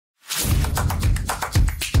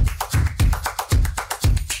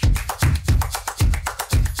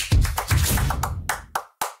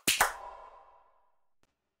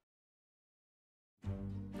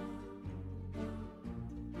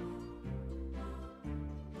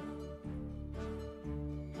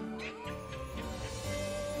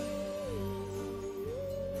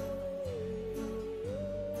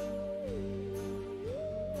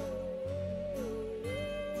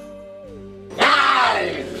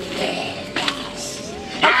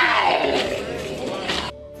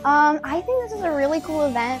I think this is a really cool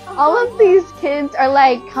event. All of these kids are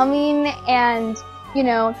like coming and, you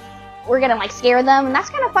know, we're gonna like scare them, and that's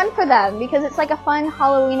kind of fun for them because it's like a fun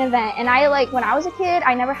Halloween event. And I like, when I was a kid,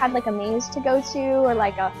 I never had like a maze to go to or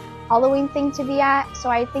like a Halloween thing to be at, so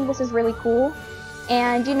I think this is really cool.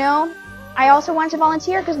 And you know, I also wanted to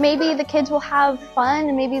volunteer because maybe the kids will have fun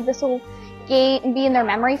and maybe this will be in their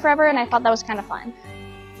memory forever, and I thought that was kind of fun.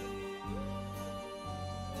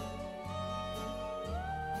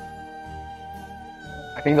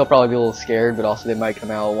 I think they'll probably be a little scared, but also they might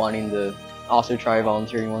come out wanting to also try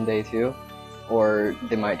volunteering one day too. Or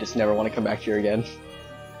they might just never want to come back here again.